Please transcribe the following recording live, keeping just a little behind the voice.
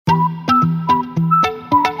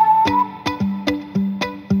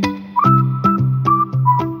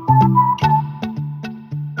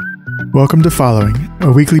Welcome to Following,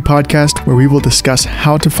 a weekly podcast where we will discuss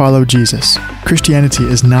how to follow Jesus. Christianity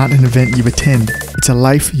is not an event you attend, it's a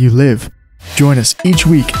life you live. Join us each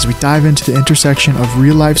week as we dive into the intersection of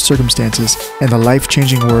real-life circumstances and the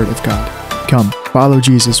life-changing Word of God. Come, follow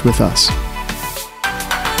Jesus with us.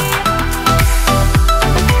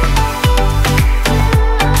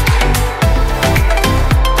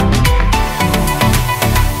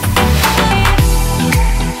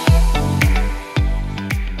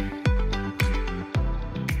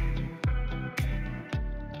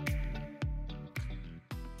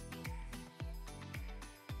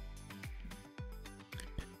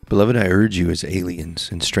 Beloved, I urge you as aliens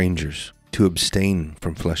and strangers to abstain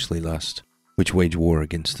from fleshly lust, which wage war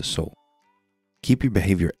against the soul. Keep your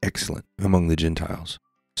behavior excellent among the Gentiles,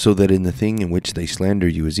 so that in the thing in which they slander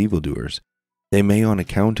you as evildoers, they may on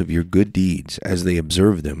account of your good deeds, as they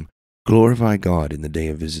observe them, glorify God in the day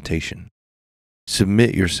of visitation.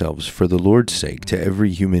 Submit yourselves for the Lord's sake to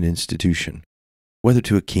every human institution, whether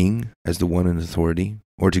to a king as the one in authority,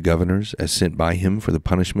 or to governors as sent by him for the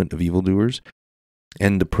punishment of evildoers,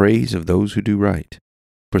 and the praise of those who do right.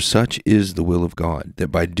 For such is the will of God, that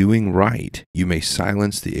by doing right you may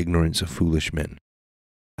silence the ignorance of foolish men.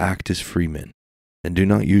 Act as free men, and do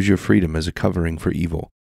not use your freedom as a covering for evil,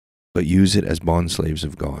 but use it as bondslaves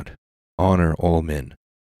of God. Honor all men,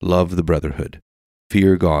 love the brotherhood,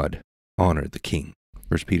 fear God, honor the king.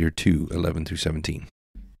 1 Peter 2:11-17.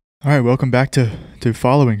 All right, welcome back to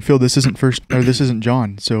Following. Phil, this isn't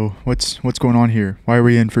John, so what's going on here? Why are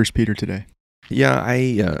we in 1 Peter today?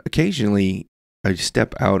 Yeah, occasionally I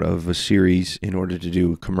step out of a series in order to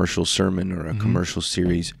do a commercial sermon or a commercial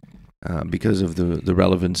series because of the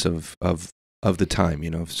relevance of the time.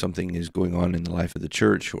 You know, if something is going on in the life of the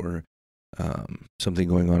church or something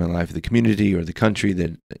going on in the life of the community or the country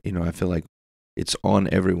that, you know, I feel like it's on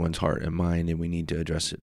everyone's heart and mind, and we need to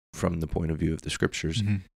address it from the point of view of the scriptures.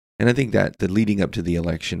 Mm-hmm. And I think that the leading up to the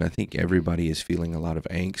election, I think everybody is feeling a lot of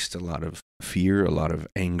angst, a lot of fear, a lot of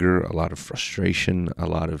anger, a lot of frustration, a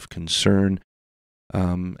lot of concern.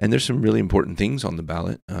 And there's some really important things on the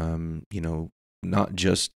ballot, you know, not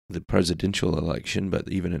just the presidential election, but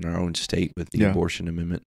even in our own state with the abortion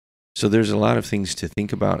amendment. So there's a lot of things to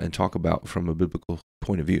think about and talk about from a biblical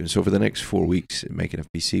point of view. And so for the next 4 weeks at Make It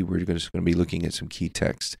FBC, we're just going to be looking at some key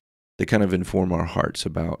texts that kind of inform our hearts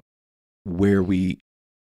about where we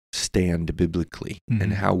stand biblically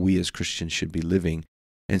and how we as Christians should be living.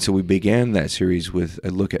 And so we began that series with a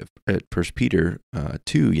look at 1 Peter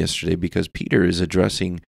 2 yesterday, because Peter is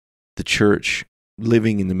addressing the church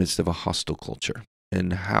living in the midst of a hostile culture.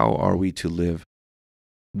 And how are we to live?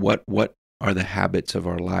 What are the habits of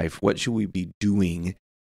our life? What should we be doing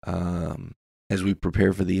as we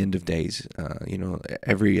prepare for the end of days? You know,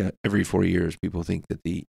 every 4 years, people think that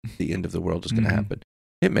the end of the world is going to happen.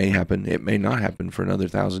 It may happen. It may not happen for another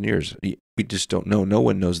 1,000 years. We just don't know. No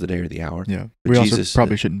one knows the day or the hour. Yeah, but we also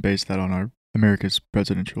probably shouldn't base that on our America's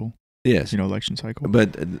presidential, election cycle.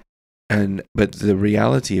 But the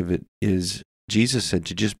reality of it is, Jesus said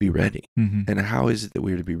to just be ready. And how is it that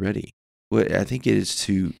we are to be ready? Well, I think it is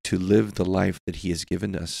to live the life that He has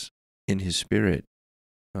given us in His Spirit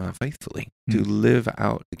faithfully, to live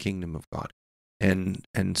out the kingdom of God.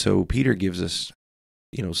 And so Peter gives us,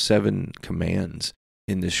 7 commands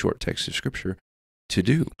in this short text of Scripture to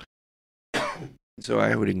do. So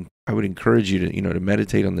I would encourage you to to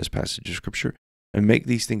meditate on this passage of Scripture and make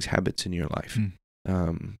these things habits in your life.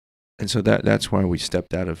 And so that's why we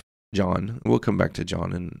stepped out of John. We'll come back to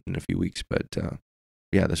John in a few weeks, but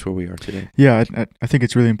that's where we are today. Yeah, I think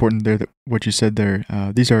it's really important there that what you said there.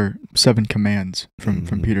 These are 7 commands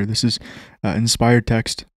from Peter. This is inspired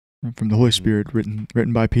text from the Holy Spirit,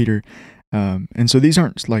 written by Peter. And so these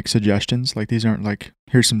aren't like suggestions, like these aren't like,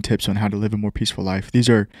 here's some tips on how to live a more peaceful life. These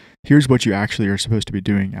are, here's what you actually are supposed to be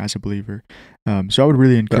doing as a believer. So I would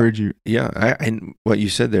really encourage you. Yeah, and what you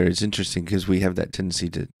said there is interesting, because we have that tendency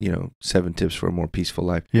to, 7 tips for a more peaceful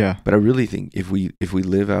life. Yeah. But I really think if we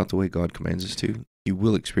live out the way God commands us to, you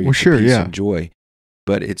will experience peace and joy.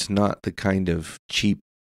 But it's not the kind of cheap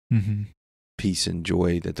peace and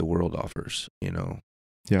joy that the world offers,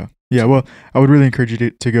 Yeah. Yeah. Well, I would really encourage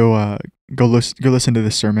you to go listen to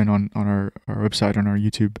this sermon on our website, on our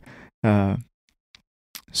YouTube.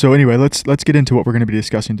 So anyway, let's get into what we're going to be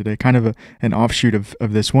discussing today. Kind of an offshoot of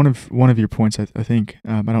this. One of your points, I think,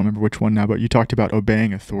 I don't remember which one now, but you talked about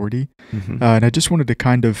obeying authority, and I just wanted to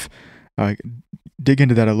kind of dig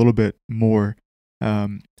into that a little bit more,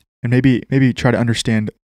 and maybe try to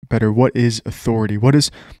understand better what is authority. What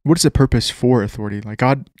is the purpose for authority? Like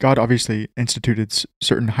God obviously instituted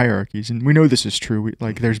certain hierarchies, and we know this is true.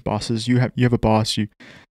 There's bosses. You have a boss.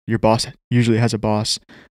 Your boss usually has a boss.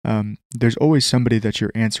 there's always somebody that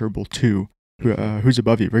you're answerable to, who's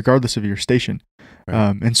above you, regardless of your station.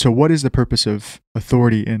 Right. And so, what is the purpose of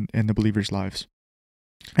authority in the believers' lives?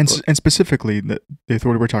 And specifically, the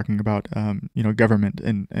authority we're talking about, government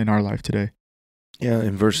in our life today. Yeah,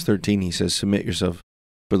 in verse 13, he says, "Submit yourself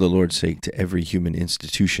for the Lord's sake to every human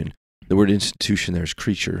institution." The word institution there is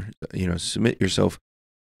creature. Submit yourself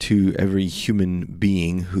to every human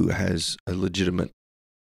being who has a legitimate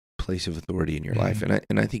place of authority in your life.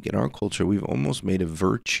 And I think in our culture, we've almost made a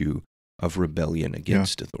virtue of rebellion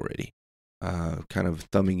against authority, kind of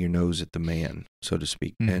thumbing your nose at the man, so to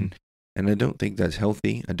speak. And I don't think that's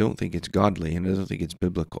healthy. I don't think it's godly, and I don't think it's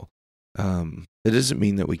biblical. It doesn't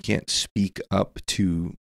mean that we can't speak up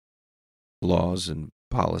to laws and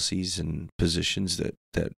policies and positions that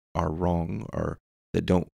are wrong or that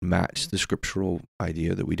don't match the scriptural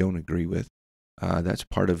idea that we don't agree with. That's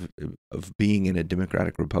part of being in a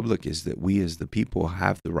democratic republic, is that we as the people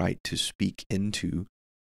have the right to speak into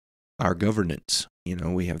our governance.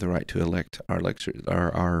 We have the right to elect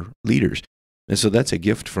our leaders. And so that's a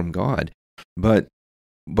gift from God. But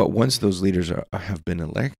once those leaders have been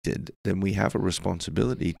elected, then we have a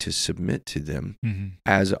responsibility to submit to them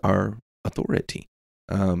as our authority.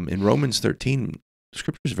 In Romans 13,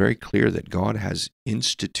 Scripture is very clear that God has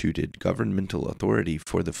instituted governmental authority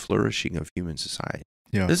for the flourishing of human society.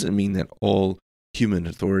 Yeah. It doesn't mean that all human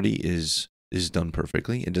authority is done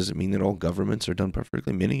perfectly. It doesn't mean that all governments are done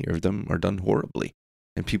perfectly. Many of them are done horribly.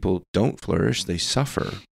 And people don't flourish. They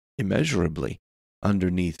suffer immeasurably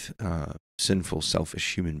underneath sinful,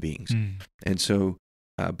 selfish human beings. And so,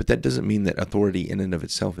 but that doesn't mean that authority in and of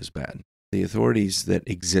itself is bad. The authorities that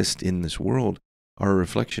exist in this world are a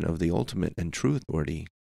reflection of the ultimate and true authority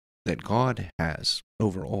that God has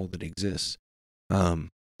over all that exists. And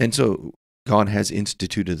so God has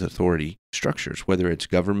instituted authority structures, whether it's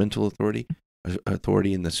governmental authority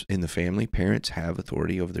in the family. Parents have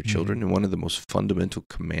authority over their children, and one of the most fundamental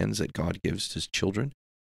commands that God gives to children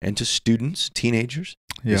and to students, teenagers,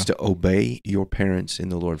 is to obey your parents in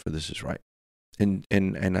the Lord, for this is right. And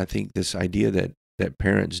I think this idea that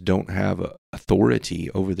parents don't have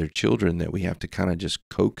authority over their children, that we have to kind of just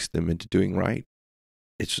coax them into doing right,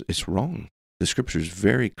 it's wrong. The Scripture is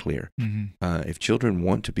very clear. If children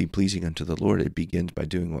want to be pleasing unto the Lord, it begins by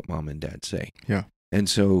doing what mom and dad say. Yeah. And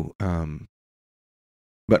so,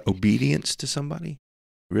 but obedience to somebody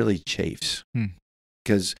really chafes,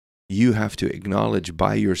 because you have to acknowledge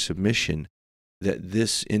by your submission that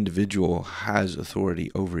this individual has authority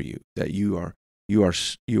over you, that you are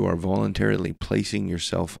voluntarily placing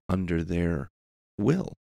yourself under their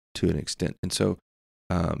will to an extent. And so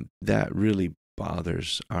that really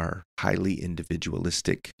bothers our highly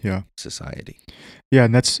individualistic society. Yeah,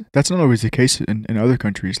 and that's not always the case in other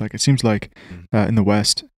countries. Like, it seems like in the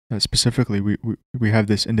West specifically, we have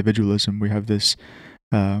this individualism. We have this,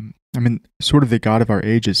 sort of the God of our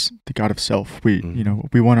age is the God of self. We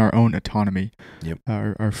want our own autonomy,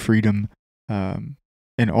 our freedom,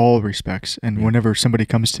 in all respects. And whenever somebody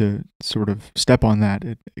comes to sort of step on that,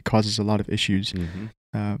 it causes a lot of issues,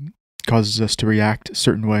 causes us to react a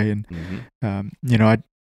certain way. And,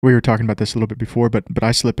 we were talking about this a little bit before, but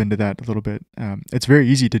I slip into that a little bit. It's very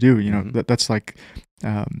easy to do, that's like,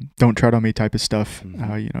 don't tread on me type of stuff.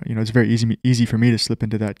 It's very easy for me to slip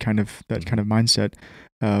into that kind of mindset.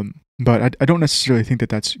 But I don't necessarily think that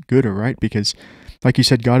that's good or right, because like you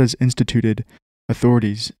said, God has instituted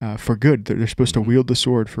authorities for good. They're supposed to wield the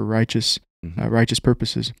sword for righteous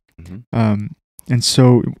purposes. And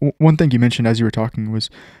so one thing you mentioned as you were talking was,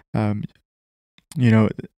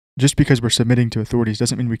 just because we're submitting to authorities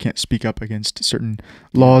doesn't mean we can't speak up against certain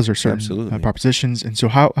laws or certain propositions. And so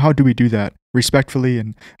how do we do that respectfully?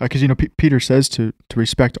 And because Peter says to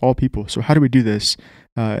respect all people. So how do we do this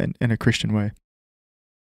in a Christian way?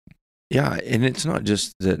 Yeah, and it's not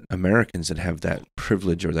just that Americans that have that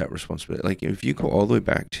privilege or that responsibility. Like, if you go all the way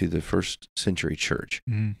back to the first century church,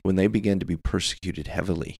 when they began to be persecuted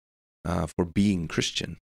heavily for being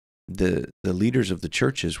Christian, the leaders of the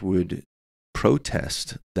churches would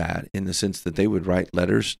protest that, in the sense that they would write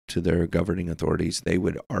letters to their governing authorities. They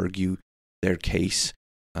would argue their case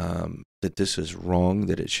that this is wrong,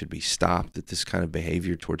 that it should be stopped, that this kind of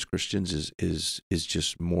behavior towards Christians is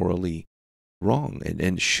just morally wrong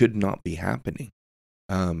and should not be happening.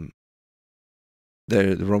 The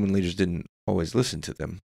Roman leaders didn't always listen to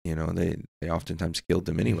them. They oftentimes killed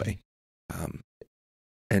them anyway.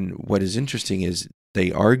 And what is interesting is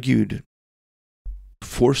they argued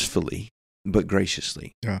forcefully but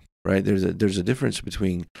graciously. Yeah. Right? There's a difference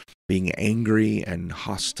between being angry and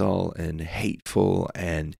hostile and hateful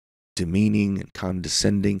and demeaning and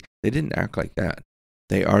condescending. They didn't act like that.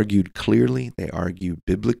 They argued clearly. They argued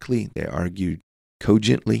biblically. They argued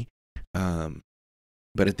cogently.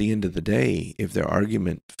 But at the end of the day, if their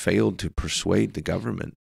argument failed to persuade the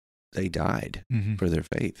government, they died for their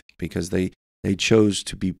faith because they chose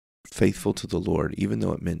to be faithful to the Lord, even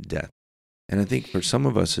though it meant death. And I think for some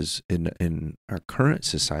of us is in our current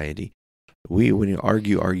society, when you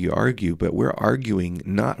argue, but we're arguing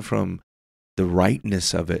not from the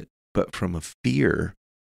rightness of it, but from a fear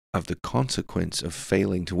of the consequence of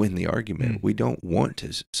failing to win the argument. We don't want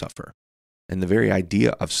to suffer. And the very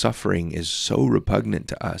idea of suffering is so repugnant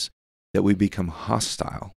to us that we become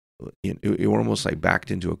hostile. We're almost like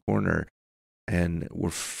backed into a corner, and we're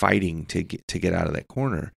fighting to get out of that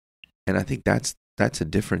corner. And I think that's a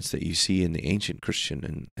difference that you see in the ancient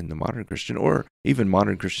Christian and the modern Christian, or even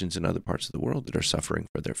modern Christians in other parts of the world that are suffering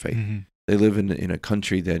for their faith. They live in a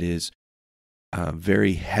country that is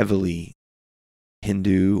very heavily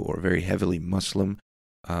Hindu or very heavily Muslim,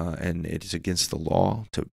 and it is against the law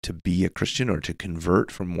to be a Christian or to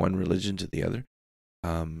convert from one religion to the other,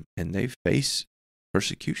 and they face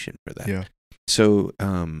persecution for that. Yeah. So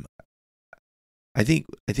I think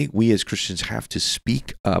we as Christians have to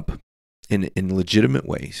speak up in legitimate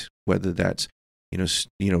ways, whether that's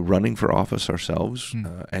running for office ourselves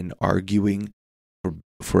and arguing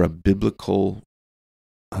for a biblical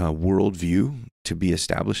worldview to be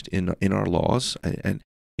established in our laws. And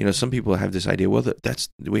some people have this idea, well,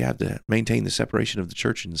 we have to maintain the separation of the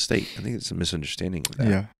church and the state. I think it's a misunderstanding of that.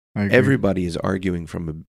 Yeah, I agree. Everybody is arguing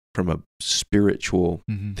from a spiritual,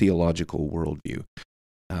 theological worldview.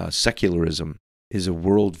 Secularism is a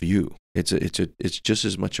worldview. It's just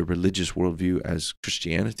as much a religious worldview as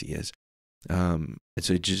Christianity is.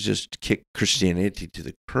 So just kick Christianity to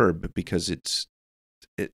the curb because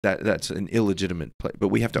that's an illegitimate play. But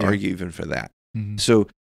we have to argue even for that. So,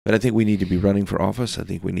 but I think we need to be running for office. I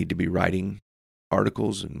think we need to be writing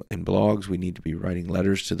articles and blogs. We need to be writing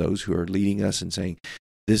letters to those who are leading us and saying,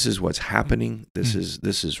 this is what's happening. This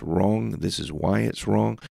is wrong. This is why it's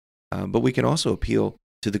wrong. But we can also appeal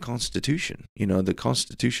to the Constitution. The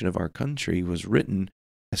Constitution of our country was written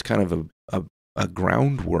as kind of a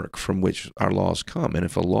groundwork from which our laws come. And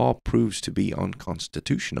if a law proves to be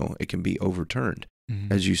unconstitutional, it can be overturned,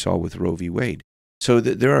 as you saw with Roe v. Wade. So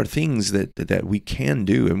there are things that we can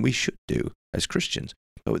do and we should do as Christians.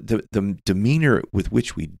 But the demeanor with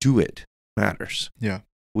which we do it matters. Yeah.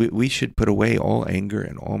 We should put away all anger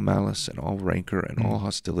and all malice and all rancor and all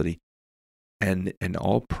hostility and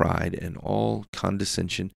all pride and all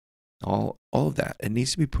condescension, all of that. It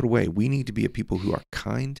needs to be put away. We need to be a people who are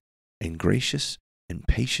kind and gracious and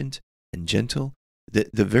patient and gentle.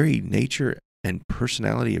 The very nature and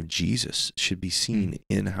personality of Jesus should be seen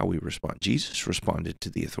in how we respond. Jesus responded to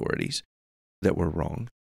the authorities that were wrong,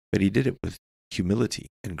 but he did it with humility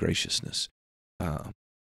and graciousness.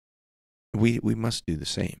 We must do the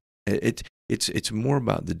same. It's more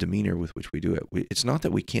about the demeanor with which we do it. It's not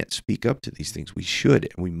that we can't speak up to these things. We should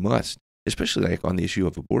and we must, especially like on the issue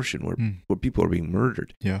of abortion, where people are being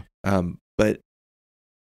murdered. Yeah. But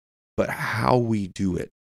how we do it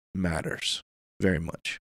matters very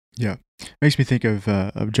much. Yeah, makes me think of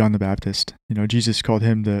John the Baptist. Jesus called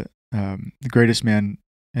him the greatest man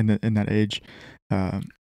in that age,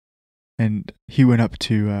 and he went up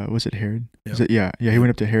to was it Herod? Yeah. He went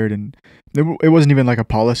up to Herod, and it wasn't even like a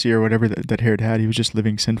policy or whatever that Herod had. He was just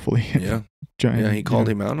living sinfully. He called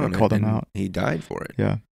him out on it. Called him out. He died for it.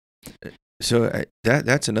 Yeah. So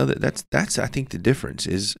that's I think the difference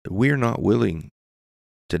is we're not willing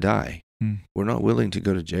to die. We're not willing to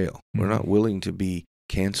go to jail. We're not willing to be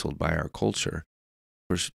canceled by our culture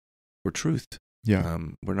for truth. Yeah.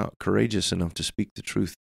 We're not courageous enough to speak the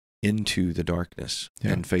truth into the darkness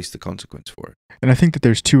and face the consequence for it. And I think that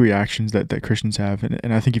there's two reactions that Christians have,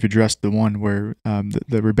 and I think you've addressed the one where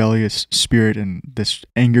the rebellious spirit and this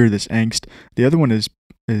anger, this angst. The other one is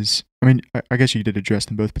I mean, I guess you did address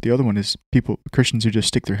them both, but the other one is Christians who just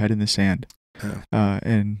stick their head in the sand.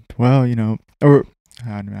 And well, or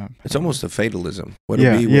I don't know. It's almost a fatalism.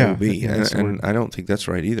 What'll be, will be. And I don't think that's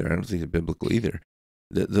right either. I don't think it's biblical either.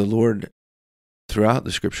 The Lord, throughout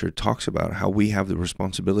the Scripture, talks about how we have the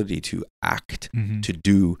responsibility to act, to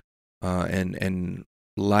do, and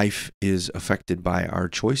life is affected by our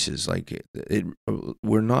choices. Like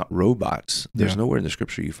we're not robots. There's nowhere in the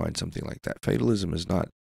Scripture you find something like that. Fatalism is not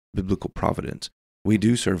biblical providence. We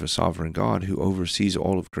do serve a sovereign God who oversees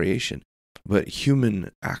all of creation, but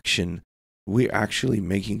human action, we're actually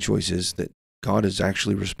making choices that God is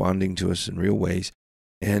actually responding to us in real ways,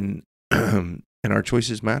 and our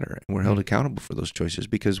choices matter, and we're held accountable for those choices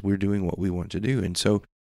because we're doing what we want to do. And so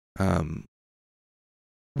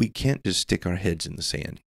we can't just stick our heads in the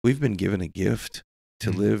sand. We've been given a gift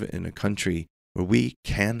to live in a country where we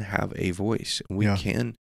can have a voice. We Yeah.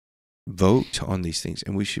 can vote on these things,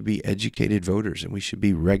 and we should be educated voters, and we should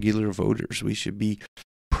be regular voters. We should be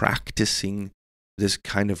practicing this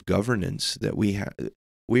kind of governance that we have.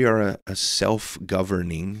 We are a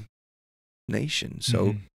self-governing nation.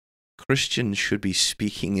 So Christians should be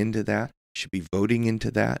speaking into that, should be voting into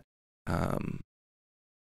that,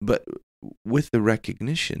 but with the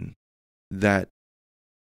recognition that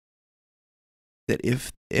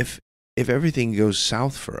if everything goes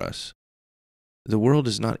south for us, the world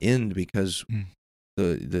does not end because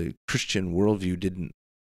the Christian worldview didn't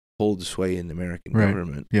hold sway in the American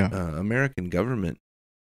government. Yeah. American government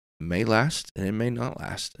may last and it may not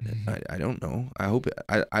last. I don't know. I hope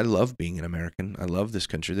I love being an American. I love this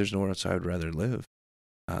country. There's nowhere else I would rather live.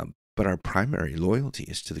 But our primary loyalty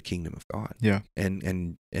is to the kingdom of God. Yeah.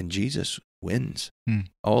 And Jesus wins.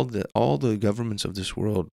 All the governments of this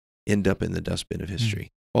world end up in the dustbin of history.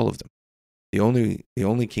 All of them. The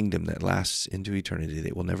only kingdom that lasts into eternity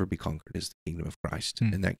that will never be conquered is the kingdom of Christ,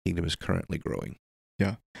 and that kingdom is currently growing.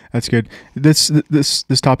 Yeah, that's good. This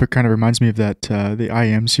topic kind of reminds me of that the I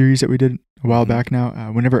Am series that we did a while back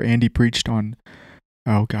now. Whenever Andy preached on,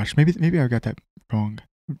 oh gosh, maybe I got that wrong.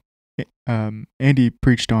 Andy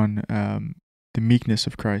preached on the meekness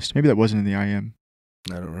of Christ. Maybe that wasn't in the I Am.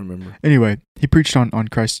 I don't remember. Anyway, he preached on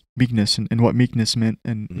Christ's meekness and what meekness meant.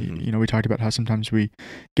 And, we talked about how sometimes we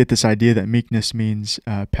get this idea that meekness means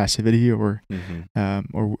passivity or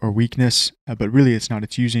weakness, but really it's not.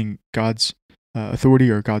 It's using God's authority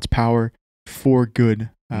or God's power for good,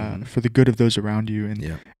 for the good of those around you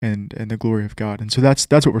and the glory of God. And so that's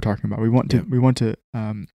what we're talking about. We want to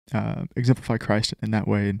exemplify Christ in that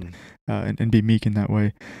way and be meek in that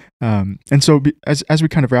way. And so as we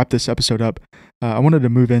kind of wrap this episode up, I wanted to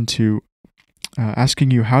move into asking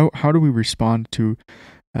you how do we respond to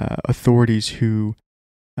authorities who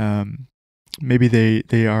maybe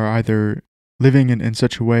they are either living in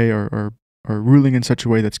such a way or ruling in such a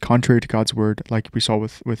way that's contrary to God's word, like we saw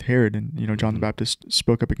with Herod, and John the Baptist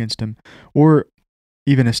spoke up against him, or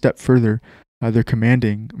even a step further, they're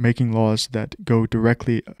making laws that go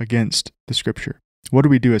directly against the Scripture. What do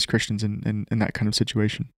we do as Christians in that kind of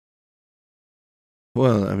situation?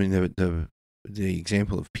 Well, I mean, the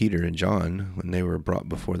example of Peter and John, when they were brought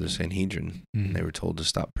before the Sanhedrin, and they were told to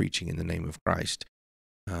stop preaching in the name of Christ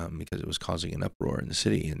because it was causing an uproar in the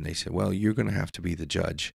city, and they said, well, you're going to have to be the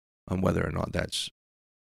judge on whether or not that's,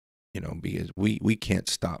 because we can't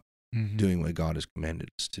stop doing what God has commanded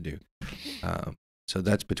us to do. So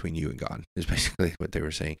that's between you and God, is basically what they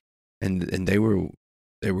were saying. And they were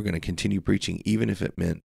going to continue preaching, even if it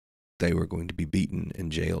meant they were going to be beaten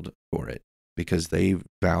and jailed for it, because they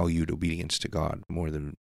valued obedience to God more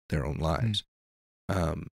than their own lives.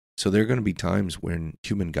 So there are going to be times when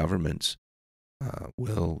human governments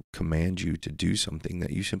will command you to do something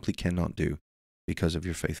that you simply cannot do because of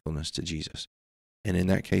your faithfulness to Jesus. And in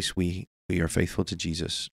that case, we are faithful to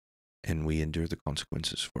Jesus and we endure the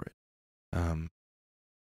consequences for it.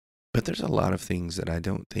 But there's a lot of things that I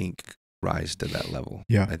don't think rise to that level.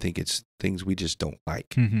 Yeah. I think it's things we just don't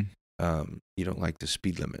like. You don't like the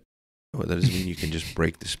speed limit. Well, that doesn't mean you can just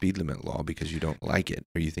break the speed limit law because you don't like it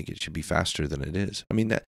or you think it should be faster than it is. I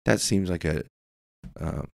mean, that seems like a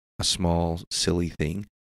small, silly thing,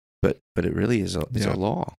 but it really is a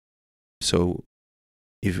law. So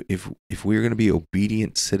if we're going to be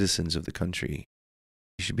obedient citizens of the country,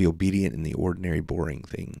 you should be obedient in the ordinary, boring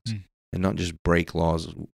things and not just break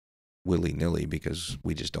laws willy-nilly because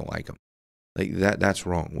we just don't like them. Like that's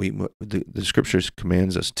wrong. The Scriptures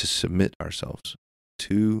commands us to submit ourselves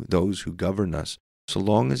to those who govern us, so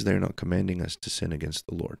long as they're not commanding us to sin against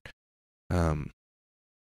the Lord.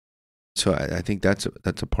 So I think that's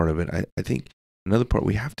a part of it. I think another part,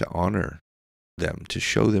 we have to honor them, to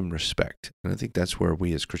show them respect. And I think that's where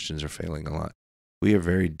we as Christians are failing a lot. We are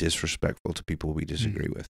very disrespectful to people we disagree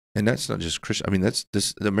with. And that's not just Christian. I mean, that's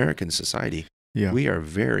the American society. Yeah. We are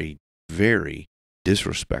very, very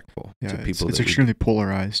disrespectful to people. It's extremely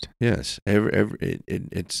polarized. Yes.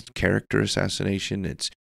 It's character assassination. It's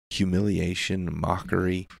humiliation,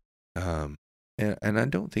 mockery. And I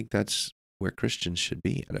don't think that's where Christians should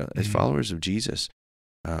be. As followers of Jesus,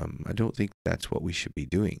 I don't think that's what we should be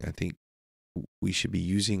doing. I think we should be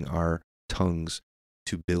using our tongues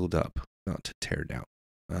to build up, not to tear down.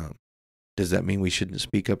 Does that mean we shouldn't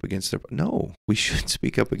speak up against their? No, we should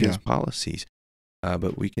speak up against policies.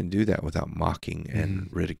 But we can do that without mocking and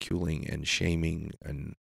ridiculing and shaming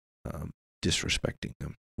and disrespecting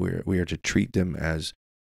them. We are to treat them as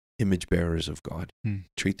image bearers of God.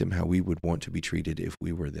 Treat them how we would want to be treated if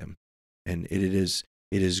we were them. And it is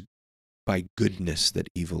by goodness that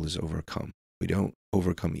evil is overcome. We don't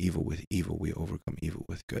overcome evil with evil. We overcome evil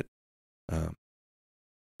with good. That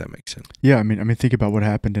makes sense. Yeah, I mean, think about what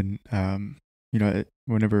happened in,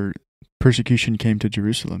 whenever persecution came to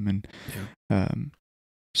Jerusalem, and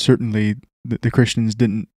certainly the Christians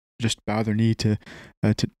didn't just bow their knee to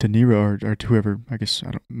Nero or to whoever. I guess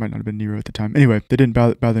might not have been Nero at the time. Anyway, they didn't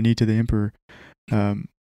bow their knee to the emperor,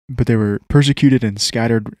 but they were persecuted and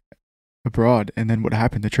scattered abroad. And then what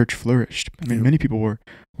happened? The church flourished. I mean, many people were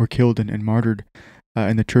killed and martyred,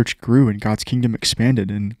 and the church grew, and God's kingdom expanded.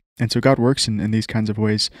 And so God works in these kinds of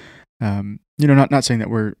ways. Not saying that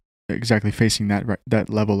we're exactly facing that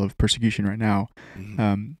level of persecution right now,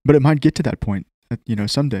 but it might get to that point,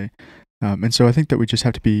 someday. And so I think that we just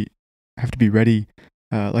have to be ready,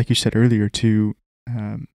 like you said earlier, to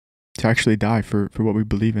actually die for what we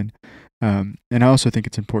believe in. And I also think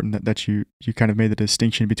it's important that you kind of made the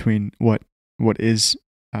distinction between what is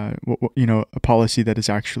a policy that is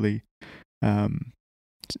actually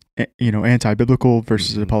anti-biblical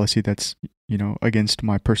versus a policy that's against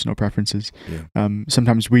my personal preferences.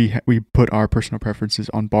 Sometimes we put our personal preferences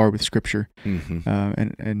on bar with Scripture,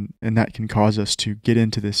 and that can cause us to get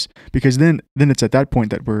into this, because then it's at that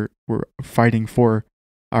point that we're fighting for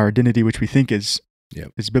our identity, which we think is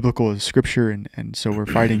biblical, as Scripture, and so we're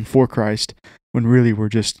fighting for Christ when really we're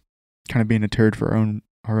just kind of being a turd for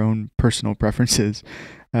our own personal preferences,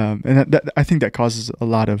 and that I think that causes a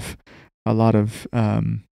lot of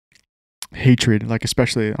hatred, like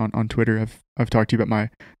especially on Twitter. I've talked to you about my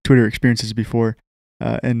Twitter experiences before,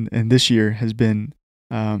 and this year has been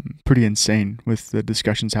pretty insane with the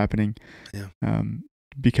discussions happening,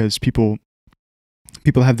 because people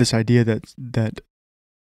have this idea that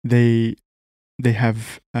they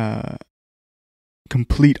have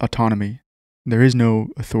complete autonomy. There is no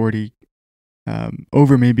authority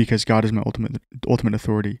over me because God is my ultimate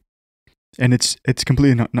authority. And it's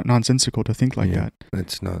completely nonsensical to think like that.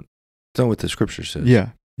 It's not what the Scripture says.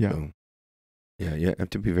 Yeah. So, you have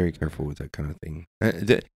to be very careful with that kind of thing.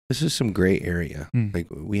 This is some gray area. Like,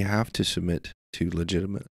 we have to submit to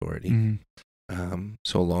legitimate authority,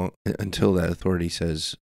 so long until that authority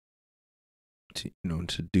says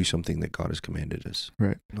to do something that God has commanded us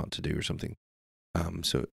not to do, or something.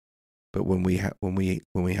 But when we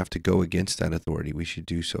have to go against that authority, we should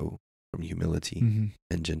do so from humility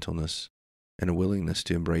and gentleness, and a willingness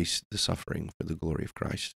to embrace the suffering for the glory of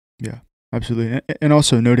Christ. Yeah, absolutely. And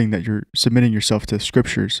also noting that you're submitting yourself to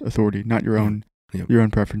Scripture's authority, not your own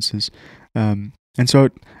preferences. And so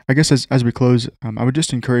I guess as we close, I would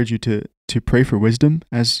just encourage you to pray for wisdom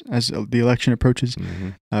as the election approaches.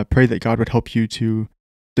 Pray that God would help you to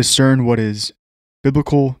discern what is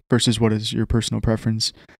biblical versus what is your personal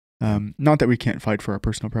preference. Not that we can't fight for our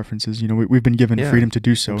personal preferences. We've been given freedom to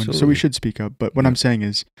do so, and so we should speak up. But what I'm saying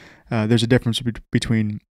is, there's a difference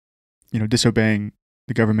between, disobeying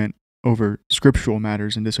the government over scriptural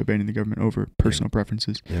matters and disobeying the government over personal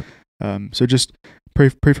preferences. So just pray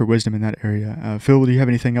for wisdom in that area. Phil, do you have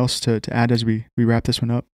anything else to add as we wrap this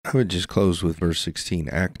one up? I would just close with verse 16: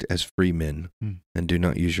 "Act as free men, and do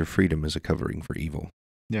not use your freedom as a covering for evil.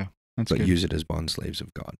 But good. Use it as bondslaves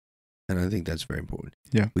of God." And I think that's very important.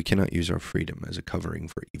 We cannot use our freedom as a covering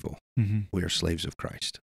for evil. We are slaves of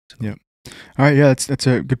Christ. So. All right, that's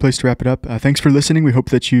a good place to wrap it up. Thanks for listening. We hope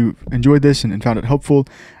that you enjoyed this and found it helpful.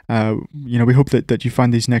 We hope that you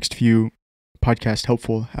find these next few podcasts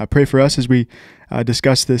helpful. Pray for us as we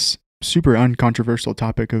discuss this super uncontroversial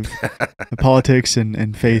topic of politics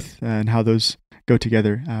and faith and how those go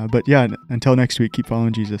together. But until next week, keep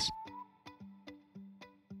following Jesus.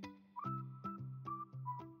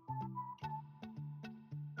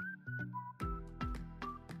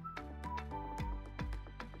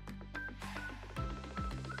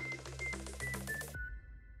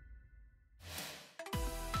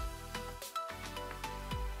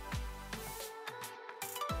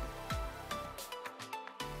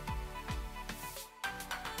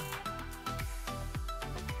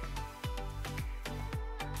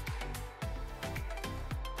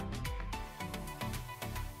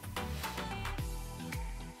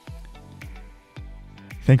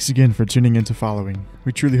 Thanks again for tuning in to Following.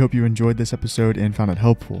 We truly hope you enjoyed this episode and found it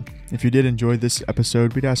helpful. If you did enjoy this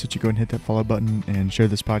episode, we'd ask that you go and hit that follow button and share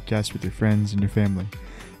this podcast with your friends and your family.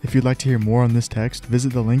 If you'd like to hear more on this text,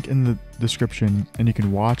 visit the link in the description and you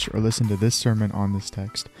can watch or listen to this sermon on this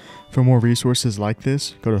text. For more resources like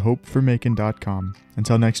this, go to hopeformacon.com.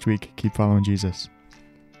 Until next week, keep following Jesus.